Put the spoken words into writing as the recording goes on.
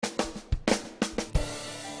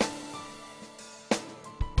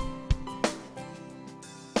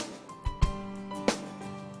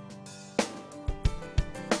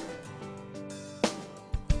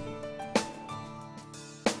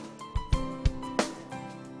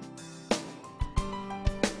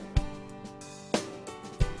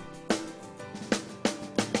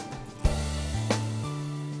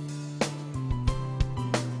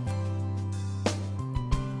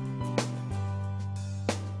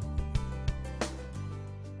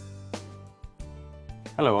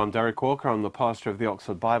Hello, I'm Derek Walker. I'm the pastor of the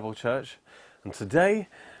Oxford Bible Church, and today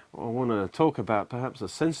I want to talk about perhaps a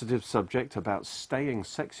sensitive subject about staying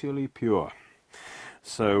sexually pure.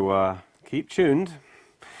 So keep tuned.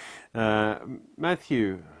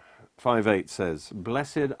 Matthew 5:8 says,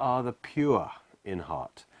 "Blessed are the pure in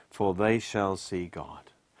heart, for they shall see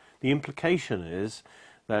God." The implication is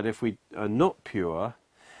that if we are not pure,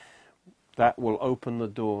 that will open the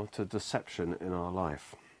door to deception in our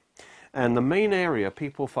life. And the main area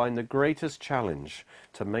people find the greatest challenge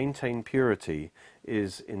to maintain purity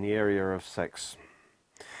is in the area of sex.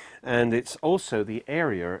 And it's also the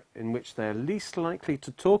area in which they're least likely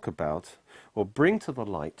to talk about or bring to the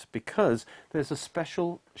light because there's a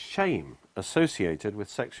special shame associated with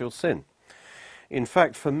sexual sin. In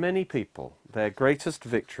fact, for many people, their greatest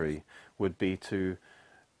victory would be to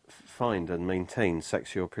find and maintain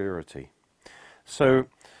sexual purity. So,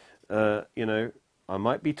 I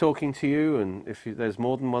might be talking to you, and if there's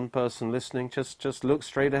more than one person listening, just look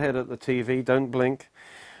straight ahead at the TV, don't blink.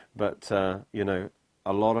 But, a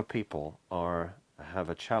lot of people have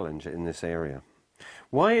a challenge in this area.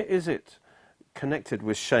 Why is it connected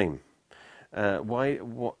with shame?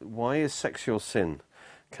 Why is sexual sin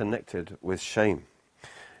connected with shame?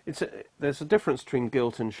 There's a difference between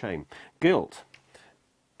guilt and shame. Guilt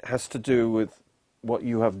has to do with what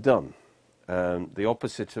you have done. The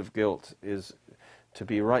opposite of guilt is to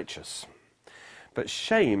be righteous. But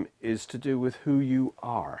shame is to do with who you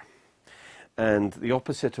are. And the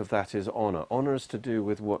opposite of that is honor. Honor is to do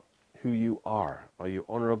with who you are. Are you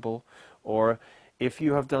honorable? Or if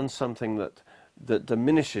you have done something that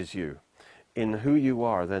diminishes you in who you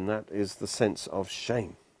are, then that is the sense of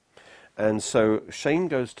shame. And so shame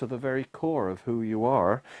goes to the very core of who you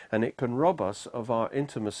are, and it can rob us of our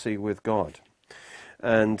intimacy with God.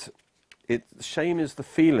 And shame is the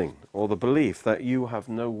feeling or the belief that you have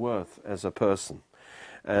no worth as a person.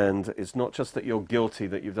 And it's not just that you're guilty,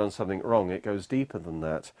 that you've done something wrong. It goes deeper than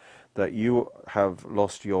that you have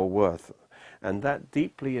lost your worth. And that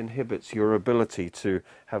deeply inhibits your ability to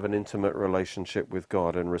have an intimate relationship with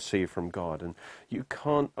God and receive from God. And you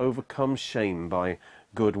can't overcome shame by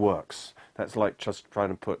good works. That's like just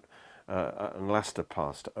trying to put an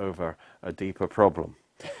elastoplast over a deeper problem.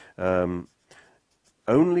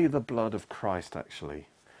 Only the blood of Christ actually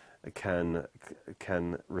can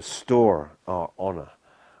restore our honor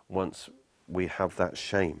once we have that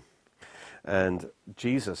shame. And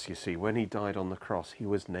Jesus, you see, when he died on the cross, he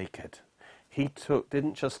was naked. He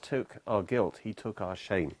didn't just take our guilt, he took our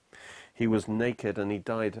shame. He was naked and he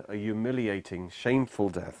died a humiliating, shameful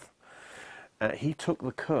death. He took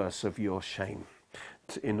the curse of your shame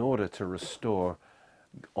in order to restore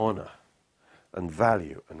honor and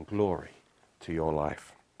value and glory to your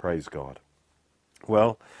life. Praise God.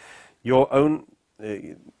 Well,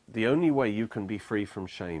 the only way you can be free from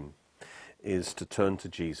shame is to turn to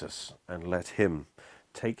Jesus and let him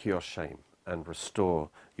take your shame and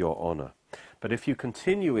restore your honor. But if you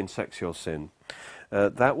continue in sexual sin,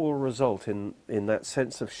 that will result in that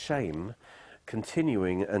sense of shame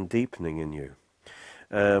continuing and deepening in you.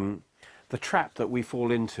 The trap that we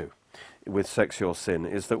fall into with sexual sin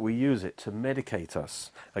is that we use it to medicate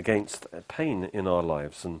us against pain in our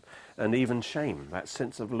lives and even shame, that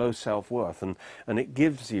sense of low self-worth. And it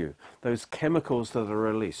gives you, those chemicals that are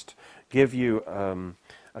released, give you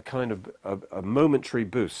a kind of a momentary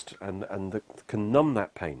boost and that can numb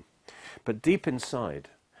that pain. But deep inside,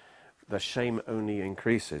 the shame only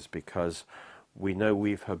increases because we know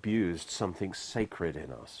we've abused something sacred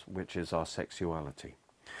in us, which is our sexuality.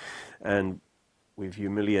 And we've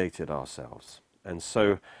humiliated ourselves. And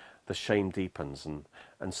so the shame deepens,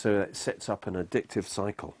 and so it sets up an addictive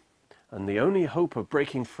cycle. And the only hope of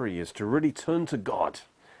breaking free is to really turn to God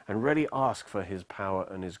and really ask for his power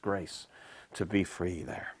and his grace to be free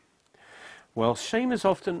there. Well, shame is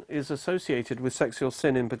often associated with sexual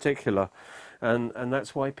sin in particular, and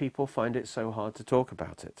that's why people find it so hard to talk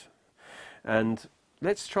about it. And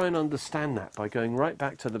let's try and understand that by going right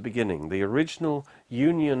back to the beginning. The original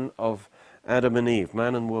union of Adam and Eve,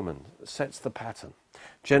 man and woman, sets the pattern.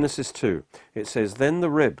 Genesis 2, it says, "Then the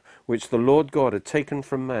rib which the Lord God had taken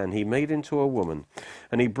from man, he made into a woman,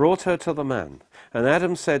 and he brought her to the man. And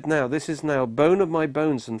Adam said, Now this is now bone of my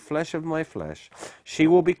bones and flesh of my flesh. She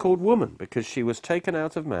will be called woman, because she was taken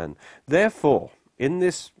out of man. Therefore, in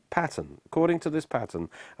this pattern, according to this pattern,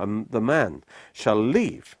 the man shall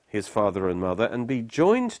leave his father and mother and be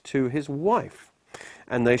joined to his wife,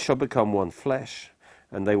 and they shall become one flesh.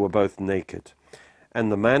 And they were both naked,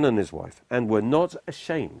 and the man and his wife, and were not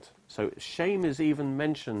ashamed." So shame is even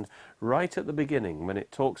mentioned right at the beginning when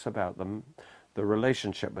it talks about the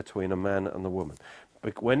relationship between a man and the woman.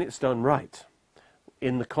 But when it's done right,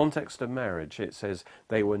 in the context of marriage, it says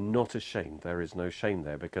they were not ashamed. There is no shame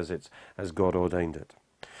there because it's as God ordained it.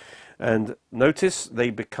 And notice they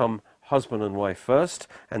become husband and wife first,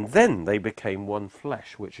 and then they became one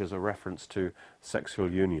flesh, which is a reference to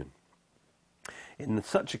sexual union. In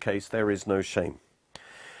such a case, there is no shame.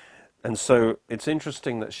 And so it's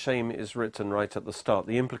interesting that shame is written right at the start.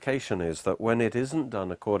 The implication is that when it isn't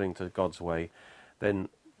done according to God's way, then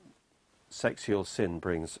sexual sin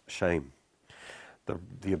brings shame.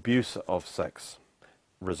 The abuse of sex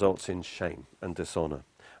results in shame and dishonor.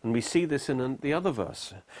 And we see this in the other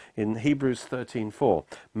verse, in Hebrews 13:4.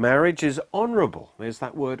 Marriage is honorable. There's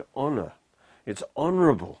that word honor. It's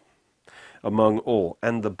honorable among all.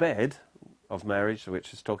 And the bed of marriage,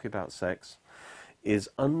 which is talking about sex, is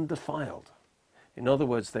undefiled. In other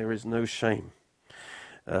words, there is no shame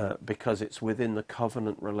because it's within the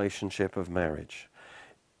covenant relationship of marriage.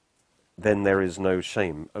 Then there is no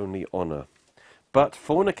shame, only honor. But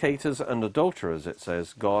fornicators and adulterers, it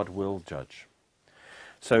says, God will judge.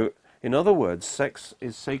 So, in other words, sex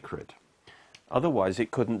is sacred. Otherwise,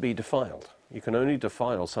 it couldn't be defiled. You can only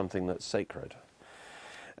defile something that's sacred.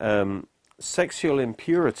 Sexual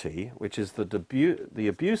impurity, which is the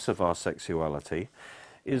abuse of our sexuality,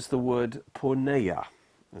 is the word porneia.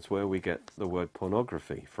 That's where we get the word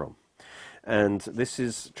pornography from. And this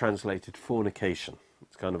is translated fornication.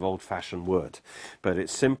 It's kind of old-fashioned word, but it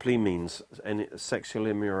simply means sexual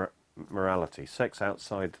immorality, sex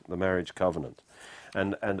outside the marriage covenant.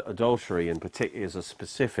 And adultery in particular is a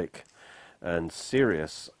specific and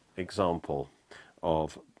serious example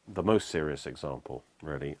of, the most serious example,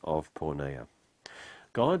 really, of porneia.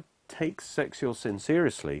 God takes sexual sin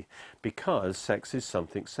seriously because sex is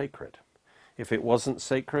something sacred. If it wasn't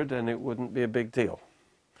sacred, then it wouldn't be a big deal.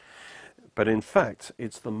 But in fact,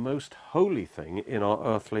 it's the most holy thing in our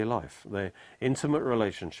earthly life. The intimate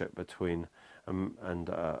relationship between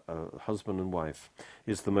a husband and wife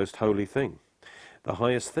is the most holy thing, the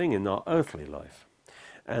highest thing in our earthly life.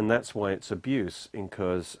 And that's why its abuse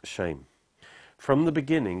incurs shame. From the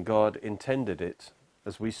beginning, God intended it,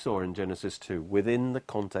 as we saw in Genesis 2, within the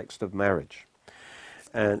context of marriage.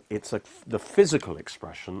 And it's the physical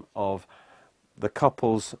expression of the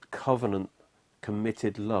couple's covenant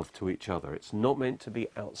committed love to each other. It's not meant to be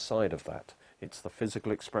outside of that. It's the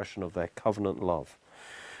physical expression of their covenant love.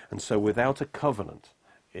 And so without a covenant,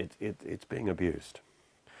 it's being abused.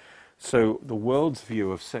 So the world's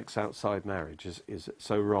view of sex outside marriage is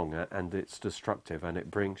so wrong, and it's destructive, and it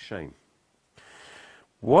brings shame.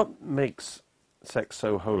 What makes sex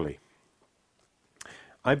so holy?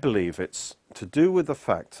 I believe it's to do with the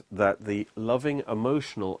fact that the loving,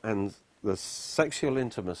 emotional, and the sexual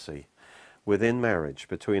intimacy within marriage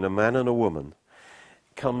between a man and a woman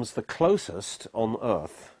comes the closest on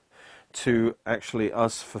earth to actually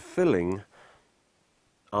us fulfilling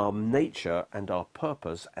our nature and our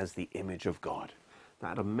purpose as the image of God.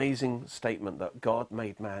 That amazing statement that God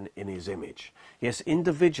made man in his image. Yes,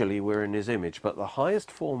 individually we're in his image, but the highest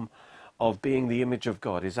form of being the image of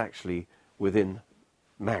God is actually within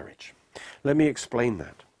marriage. Let me explain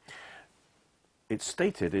that. It's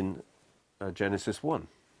stated in Genesis 1.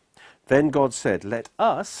 Then God said, let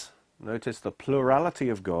us, notice the plurality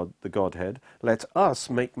of God, the Godhead, let us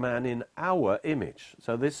make man in our image.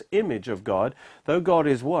 So this image of God, though God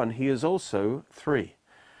is one, he is also three.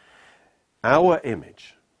 Our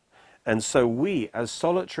image. And so we, as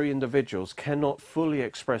solitary individuals, cannot fully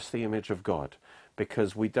express the image of God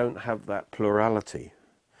because we don't have that plurality.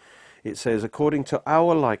 It says, according to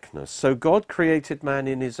our likeness. So God created man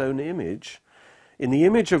in his own image. In the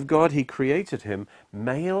image of God he created him,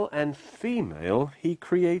 male and female he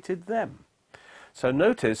created them. So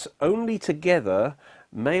notice, only together,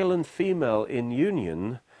 male and female in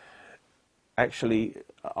union actually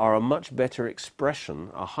are a much better expression,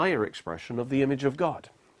 a higher expression of the image of God.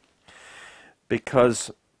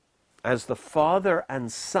 Because as the Father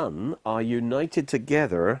and Son are united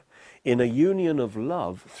together in a union of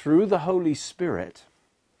love through the Holy Spirit,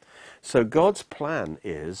 so God's plan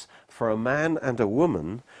is for a man and a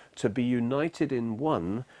woman to be united in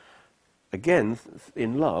one, again,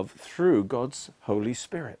 in love, through God's Holy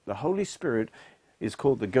Spirit. The Holy Spirit is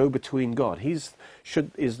called the go-between God. Is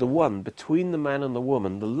the one between the man and the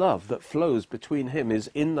woman. The love that flows between him is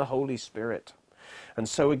in the Holy Spirit. And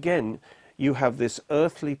so again, you have this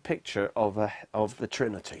earthly picture of the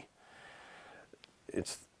Trinity.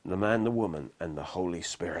 It's the man, the woman, and the Holy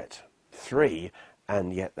Spirit. Three,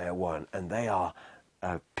 and yet they're one. And they are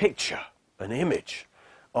a picture, an image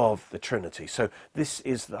of the Trinity. So this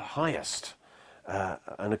is the highest.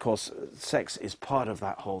 And of course, sex is part of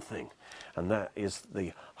that whole thing. And that is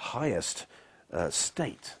the highest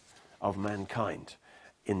state of mankind.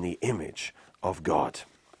 in the image of God.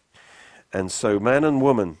 And so man and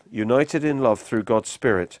woman, united in love through God's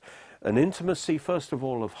Spirit, an intimacy first of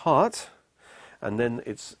all of heart, and then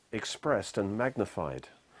it's expressed and magnified,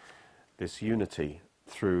 this unity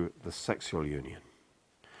through the sexual union.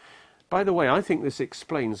 By the way, I think this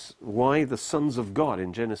explains why the sons of God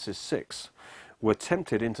in Genesis 6 were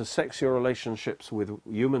tempted into sexual relationships with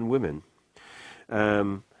human women,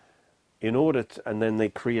 and then they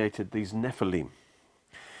created these Nephilim.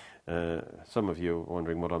 Some of you are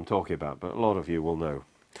wondering what I'm talking about, but a lot of you will know.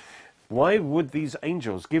 Why would these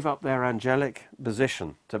angels give up their angelic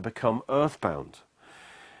position to become earthbound?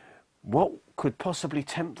 What could possibly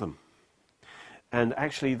tempt them? And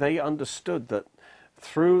actually they understood that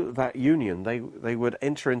through that union they would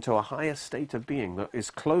enter into a higher state of being that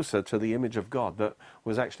is closer to the image of God, that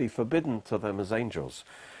was actually forbidden to them as angels,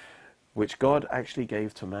 which God actually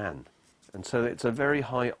gave to man. And so it's a very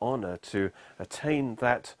high honor to attain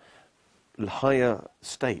that higher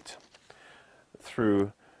state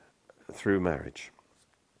through marriage.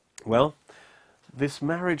 Well, this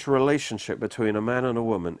marriage relationship between a man and a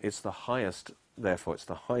woman is the highest, therefore it's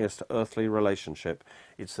the highest earthly relationship.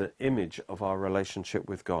 It's the image of our relationship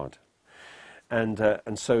with God. And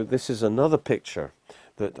so this is another picture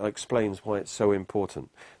that explains why it's so important.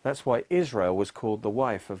 That's why Israel was called the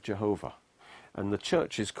wife of Jehovah, and the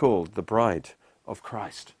church is called the bride of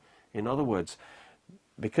Christ. In other words,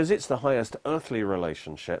 because it's the highest earthly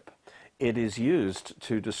relationship, it is used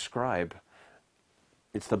to describe,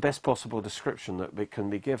 it's the best possible description that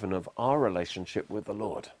can be given of our relationship with the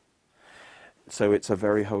Lord. So it's a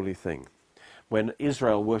very holy thing. When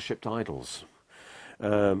Israel worshipped idols,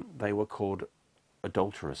 they were called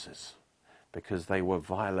adulteresses because they were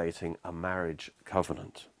violating a marriage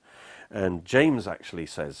covenant. And James actually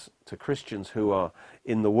says to Christians who are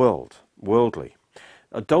in the world, worldly,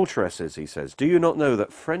 adulteresses, he says, do you not know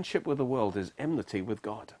that friendship with the world is enmity with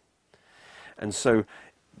God? And so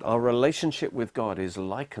our relationship with God is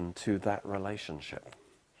likened to that relationship.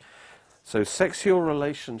 So sexual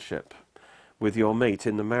relationship with your mate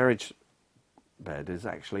in the marriage bed is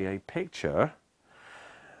actually a picture,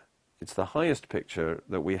 it's the highest picture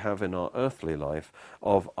that we have in our earthly life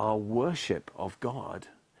of our worship of God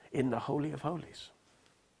in the Holy of Holies.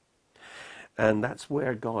 And that's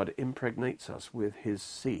where God impregnates us with his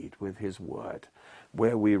seed, with his word,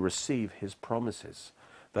 where we receive his promises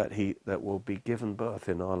that will be given birth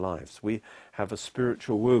in our lives. We have a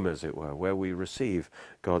spiritual womb, as it were, where we receive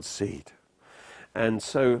God's seed. And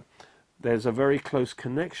so there's a very close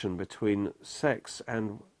connection between sex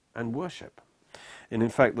and worship. And in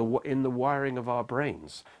fact, in the wiring of our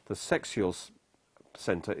brains, the sexual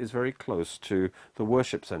center is very close to the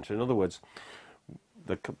worship center. In other words,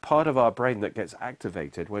 the part of our brain that gets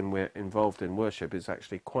activated when we're involved in worship is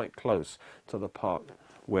actually quite close to the part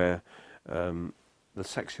where the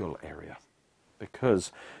sexual area,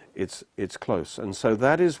 because it's close. And so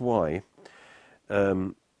that is why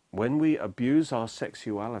when we abuse our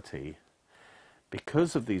sexuality,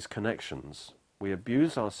 because of these connections, we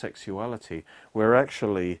abuse our sexuality,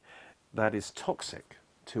 that is toxic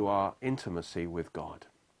to our intimacy with God.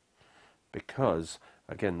 Because,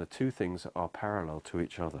 again, the two things are parallel to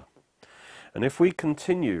each other. And if we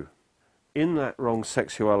continue in that wrong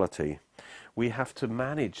sexuality, we have to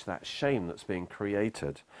manage that shame that's being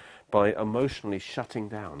created by emotionally shutting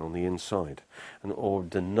down on the inside, or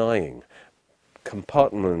denying,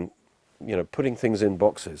 compartment, putting things in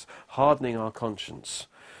boxes, hardening our conscience.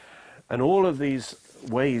 And all of these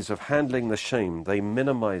ways of handling the shame, they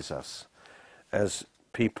minimize us as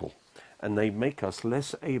people, and they make us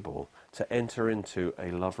less able to enter into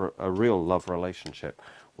a real love relationship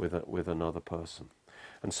with another person.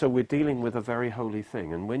 And so we're dealing with a very holy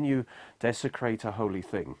thing. And when you desecrate a holy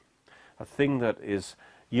thing, a thing that is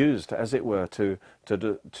used, as it were, to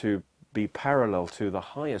be parallel to the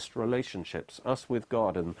highest relationships, us with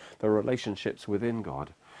God and the relationships within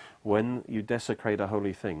God, when you desecrate a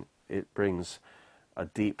holy thing, it brings a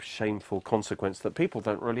deep, shameful consequence that people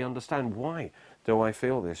don't really understand. Why do I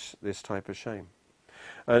feel this type of shame?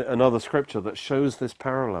 Another scripture that shows this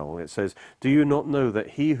parallel, it says, do you not know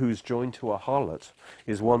that he who's joined to a harlot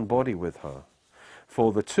is one body with her?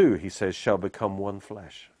 For the two, he says, shall become one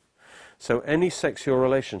flesh. So any sexual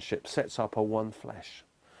relationship sets up a one flesh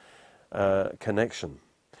connection.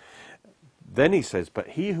 Then he says, but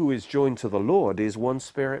he who is joined to the Lord is one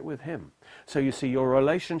spirit with him. So you see, your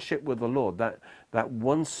relationship with the Lord, that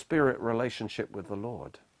one spirit relationship with the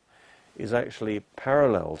Lord, is actually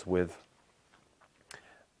paralleled with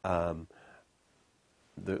the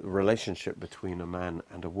relationship between a man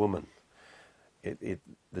and a woman.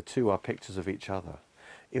 The two are pictures of each other.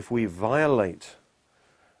 If we violate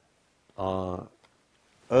our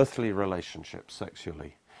earthly relationships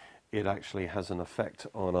sexually, it actually has an effect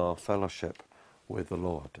on our fellowship with the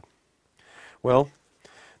Lord? Well,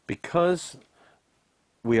 because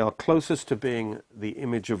we are closest to being the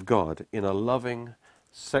image of God in a loving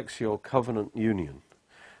sexual covenant union,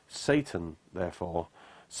 Satan, therefore,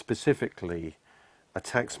 specifically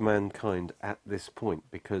attacks mankind at this point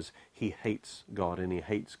because he hates God and he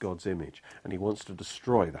hates God's image and he wants to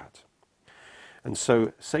destroy that. And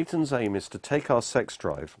so Satan's aim is to take our sex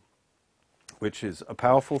drive, which is a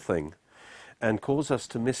powerful thing, and cause us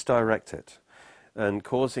to misdirect it, and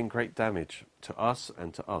causing great damage to us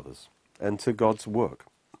and to others and to God's work.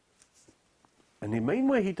 And the main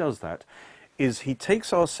way he does that is he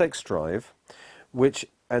takes our sex drive, which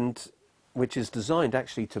is designed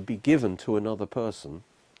actually to be given to another person,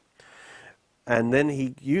 and then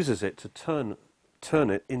he uses it to turn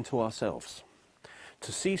it into ourselves,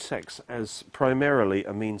 to see sex as primarily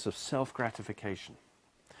a means of self-gratification.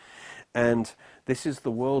 And this is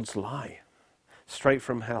the world's lie, straight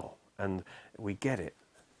from hell, and we get it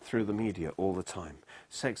through the media all the time.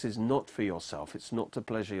 Sex is not for yourself, it's not to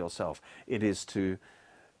pleasure yourself, it is to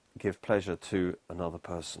give pleasure to another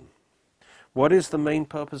person. What is the main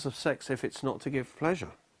purpose of sex if it's not to give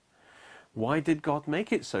pleasure? Why did God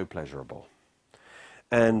make it so pleasurable?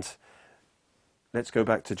 And let's go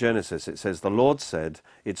back to Genesis. It says, the Lord said,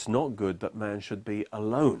 it's not good that man should be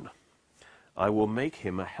alone. I will make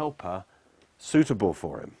him a helper suitable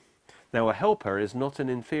for him. Now, a helper is not an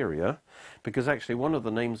inferior, because actually one of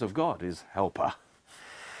the names of God is helper.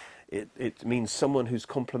 It means someone who's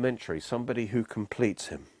complementary, somebody who completes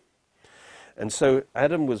him. And so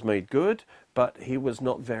Adam was made good, but he was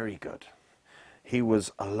not very good. He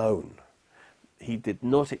was alone. He did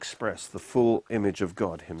not express the full image of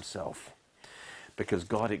God himself, because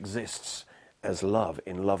God exists as love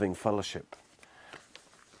in loving fellowship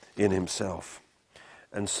in himself.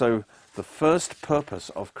 And so the first purpose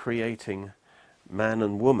of creating man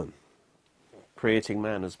and woman, creating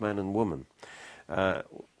man as man and woman,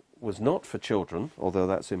 was not for children, although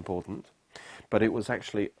that's important, but it was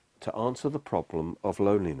actually to answer the problem of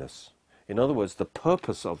loneliness. In other words, the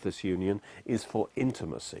purpose of this union is for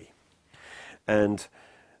intimacy. And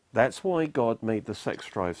that's why God made the sex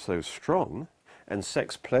drive so strong and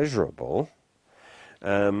sex pleasurable.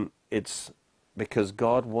 It's because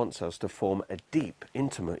God wants us to form a deep,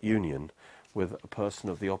 intimate union with a person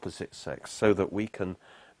of the opposite sex so that we can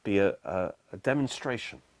be a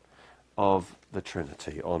demonstration of the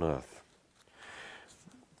Trinity on earth.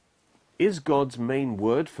 Is God's main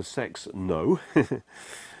word for sex no?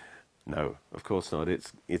 No, of course not.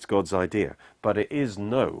 It's God's idea. But it is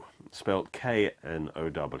know, spelled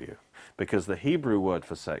K-N-O-W, because the Hebrew word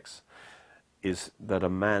for sex is that a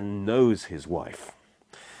man knows his wife.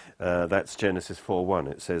 That's Genesis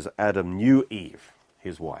 4:1. It says, Adam knew Eve,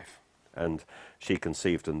 his wife, and she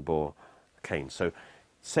conceived and bore Cain. So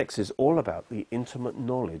sex is all about the intimate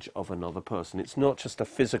knowledge of another person. It's not just a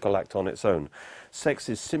physical act on its own. Sex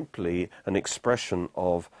is simply an expression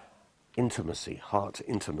of intimacy, heart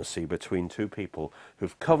intimacy between two people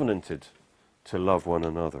who've covenanted to love one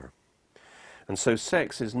another. And so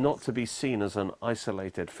sex is not to be seen as an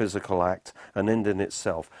isolated physical act, an end in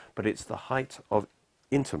itself, but it's the height of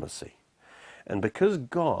intimacy. And because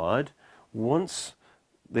God wants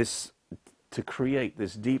this to create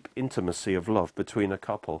this deep intimacy of love between a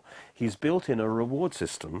couple, he's built in a reward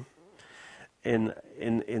system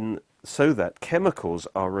so that chemicals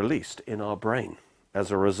are released in our brain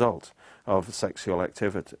as a result of sexual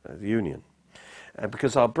activity, union.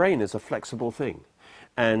 Because our brain is a flexible thing,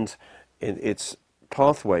 and its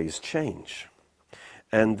pathways change.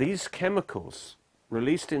 And these chemicals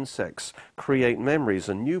released in sex create memories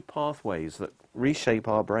and new pathways that reshape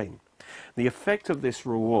our brain. The effect of this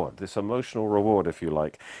reward, this emotional reward, if you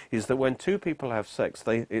like, is that when two people have sex,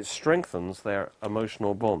 it strengthens their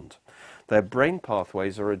emotional bond. Their brain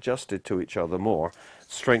pathways are adjusted to each other more,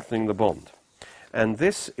 strengthening the bond. And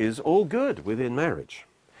this is all good within marriage.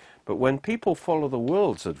 But when people follow the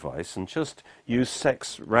world's advice and just use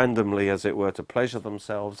sex randomly, as it were, to pleasure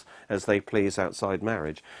themselves as they please outside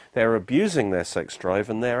marriage, they're abusing their sex drive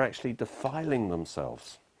and they're actually defiling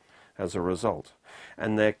themselves as a result.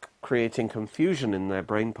 And they're creating confusion in their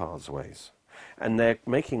brain pathways. And they're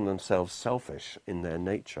making themselves selfish in their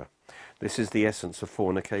nature. This is the essence of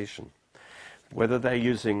fornication. Whether they're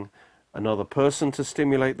using another person to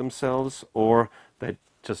stimulate themselves or they're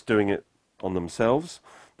just doing it on themselves,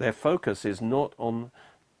 their focus is not on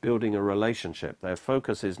building a relationship. Their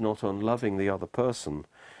focus is not on loving the other person,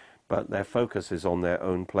 but their focus is on their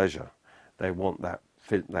own pleasure. They want that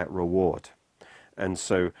reward. And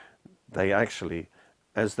so they actually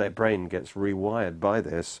as their brain gets rewired by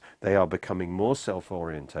this, they are becoming more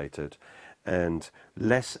self-orientated and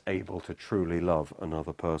less able to truly love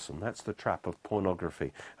another person. That's the trap of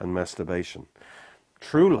pornography and masturbation.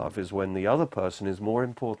 True love is when the other person is more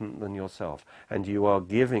important than yourself, and you are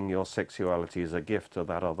giving your sexuality as a gift to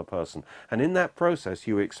that other person. And in that process,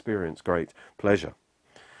 you experience great pleasure.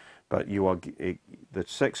 But the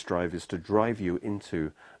sex drive is to drive you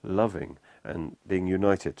into loving and being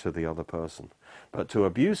united to the other person. But to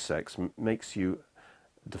abuse sex makes you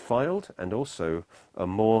defiled and also a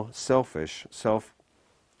more selfish,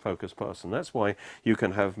 self-focused person. That's why you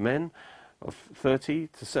can have men of 30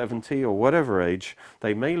 to 70 or whatever age.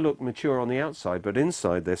 They may look mature on the outside, but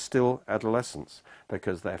inside they're still adolescents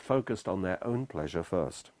because they're focused on their own pleasure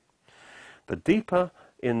first. The deeper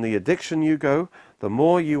in the addiction you go, the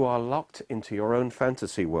more you are locked into your own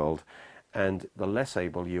fantasy world, and the less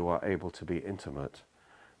able you are able to be intimate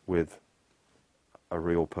with a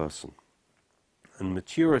real person. And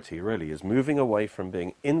maturity really is moving away from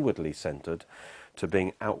being inwardly centered to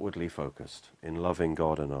being outwardly focused in loving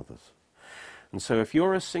God and others. And so if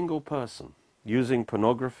you're a single person using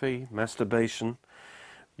pornography, masturbation,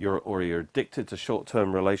 or you're addicted to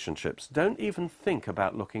short-term relationships, don't even think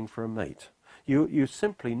about looking for a mate. You're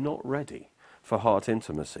simply not ready for heart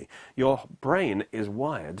intimacy. Your brain is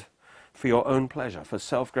wired for your own pleasure, for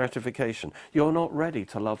self-gratification. You're not ready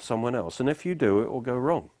to love someone else, and if you do, it will go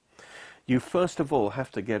wrong. You first of all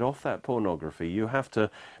have to get off that pornography. You have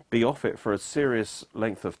to be off it for a serious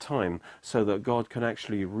length of time so that God can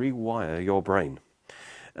actually rewire your brain.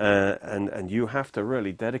 And you have to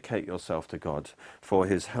really dedicate yourself to God for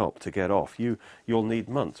his help to get off. You'll need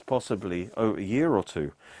months, possibly a year or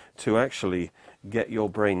two, to actually get your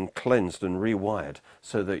brain cleansed and rewired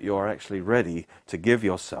so that you're actually ready to give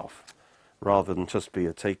yourself rather than just be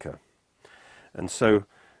a taker. And so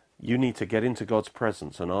you need to get into God's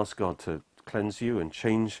presence and ask God to cleanse you and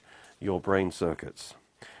change your brain circuits.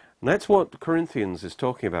 And that's what Corinthians is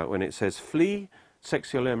talking about when it says, flee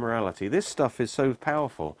sexual immorality. This stuff is so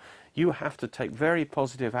powerful. You have to take very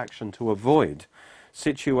positive action to avoid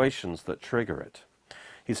situations that trigger it.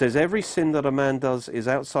 He says, every sin that a man does is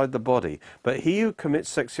outside the body, but he who commits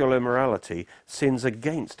sexual immorality sins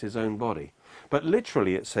against his own body. But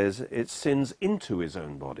literally it says it sins into his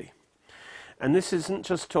own body. And this isn't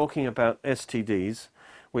just talking about STDs,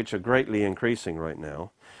 which are greatly increasing right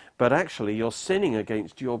now, but actually you're sinning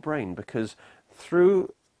against your brain, because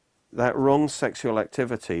through that wrong sexual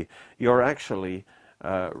activity, you're actually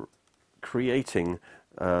creating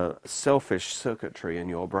selfish circuitry in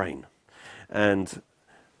your brain. And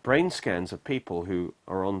brain scans of people who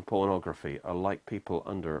are on pornography are like people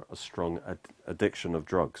under a strong addiction of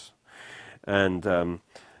drugs. And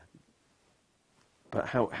but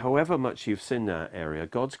however much you've sinned in that area,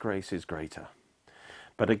 God's grace is greater.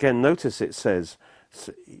 But again, notice it says,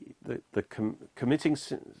 committing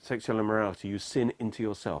sexual immorality, you sin into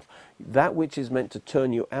yourself. That which is meant to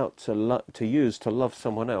turn you out to use to love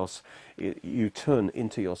someone else, you turn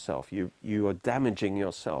into yourself. You are damaging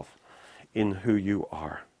yourself in who you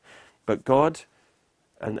are. But God,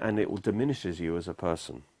 and it diminishes you as a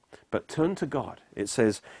person. But turn to God. It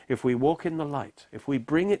says, if we walk in the light, if we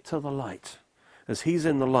bring it to the light, as he's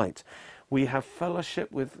in the light, we have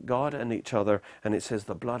fellowship with God and each other, and it says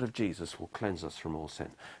the blood of Jesus will cleanse us from all sin.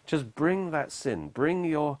 Just bring that sin, bring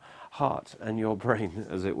your heart and your brain,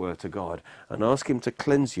 as it were, to God, and ask him to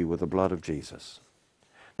cleanse you with the blood of Jesus.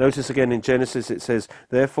 Notice again in Genesis it says,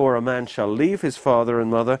 therefore a man shall leave his father and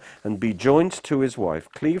mother and be joined to his wife,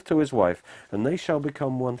 cleave to his wife, and they shall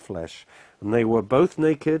become one flesh. And they were both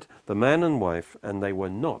naked, the man and wife, and they were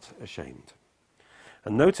not ashamed.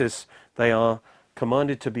 And notice they are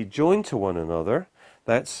commanded to be joined to one another.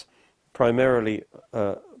 That's primarily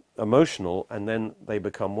emotional, and then they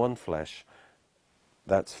become one flesh.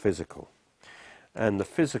 That's physical. And the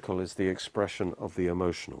physical is the expression of the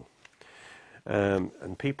emotional.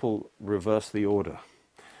 And people reverse the order.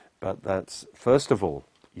 But that's, first of all,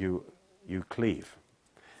 you cleave,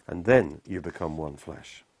 and then you become one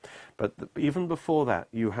flesh. But even before that,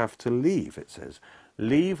 you have to leave, it says.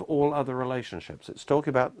 Leave all other relationships. It's talking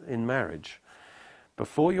about in marriage.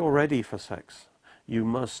 Before you're ready for sex, you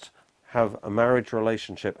must have a marriage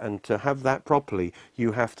relationship, and to have that properly,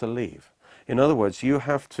 you have to leave. In other words, you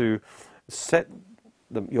have to set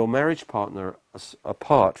your marriage partner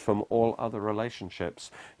apart from all other relationships.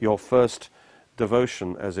 Your first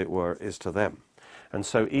devotion, as it were, is to them. And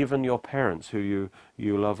so even your parents, who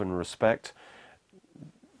you love and respect,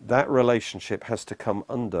 that relationship has to come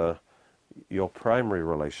under your primary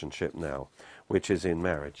relationship now, which is in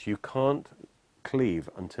marriage. You can't cleave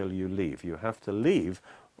until you leave. You have to leave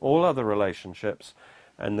all other relationships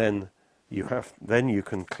And then you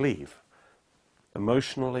can cleave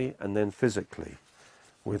emotionally and then physically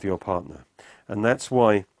with your partner. And that's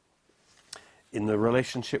why in the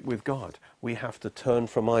relationship with God, we have to turn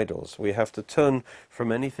from idols. We have to turn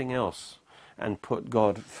from anything else and put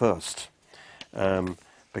God first. And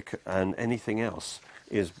anything else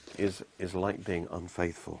is like being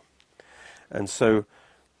unfaithful. And so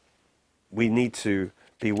we need to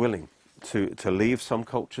be willing to leave. Some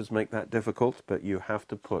cultures make that difficult, but you have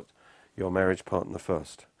to put your marriage partner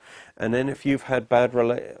first. And then if you've had bad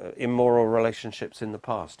immoral relationships in the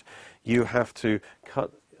past, you have to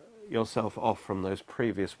cut yourself off from those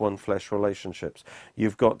previous one flesh relationships.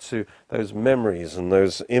 You've got to, those memories and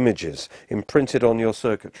those images imprinted on your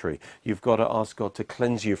circuitry, you've got to ask God to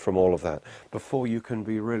cleanse you from all of that before you can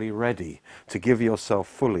be really ready to give yourself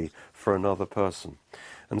fully for another person.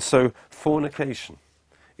 And so fornication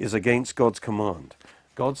is against God's command.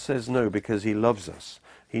 God says no because he loves us.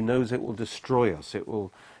 He knows it will destroy us. It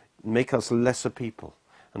will make us lesser people.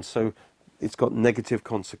 And so it's got negative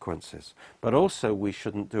consequences. But also we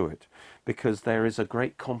shouldn't do it because there is a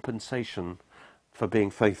great compensation for being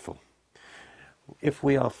faithful. If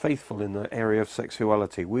we are faithful in the area of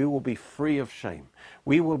sexuality, we will be free of shame.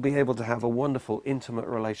 We will be able to have a wonderful, intimate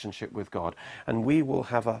relationship with God. And we will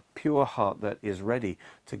have a pure heart that is ready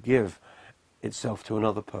to give itself to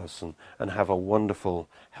another person and have a wonderful,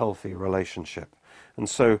 healthy relationship. And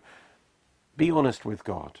so be honest with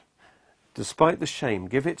God. Despite the shame,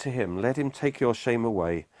 give it to him. Let him take your shame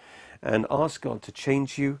away and ask God to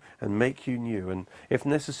change you and make you new. And if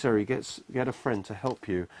necessary, get a friend to help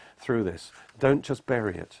you through this. Don't just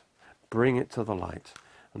bury it. Bring it to the light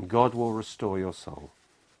and God will restore your soul.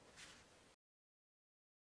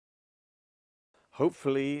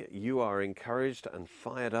 Hopefully you are encouraged and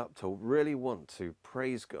fired up to really want to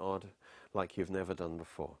praise God like you've never done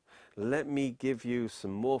before. Let me give you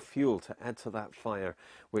some more fuel to add to that fire,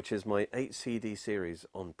 which is my 8-CD series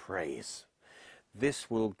on praise. This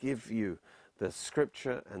will give you the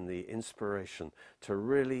scripture and the inspiration to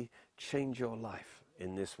really change your life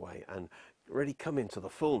in this way and really come into the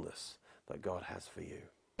fullness that God has for you.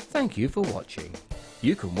 Thank you for watching.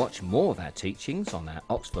 You can watch more of our teachings on our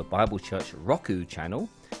Oxford Bible Church Roku channel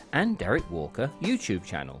and Derek Walker YouTube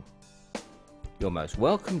channel. You're most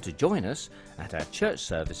welcome to join us at our church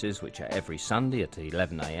services, which are every Sunday at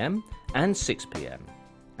 11 AM and 6 PM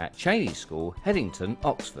at Cheney School, Headington,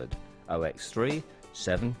 Oxford, OX3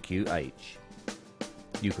 7QH.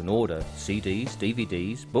 You can order CDs,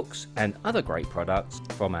 DVDs, books and other great products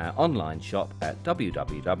from our online shop at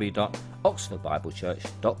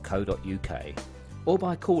www.oxfordbiblechurch.co.uk or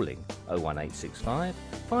by calling 01865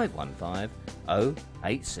 515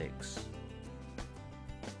 086.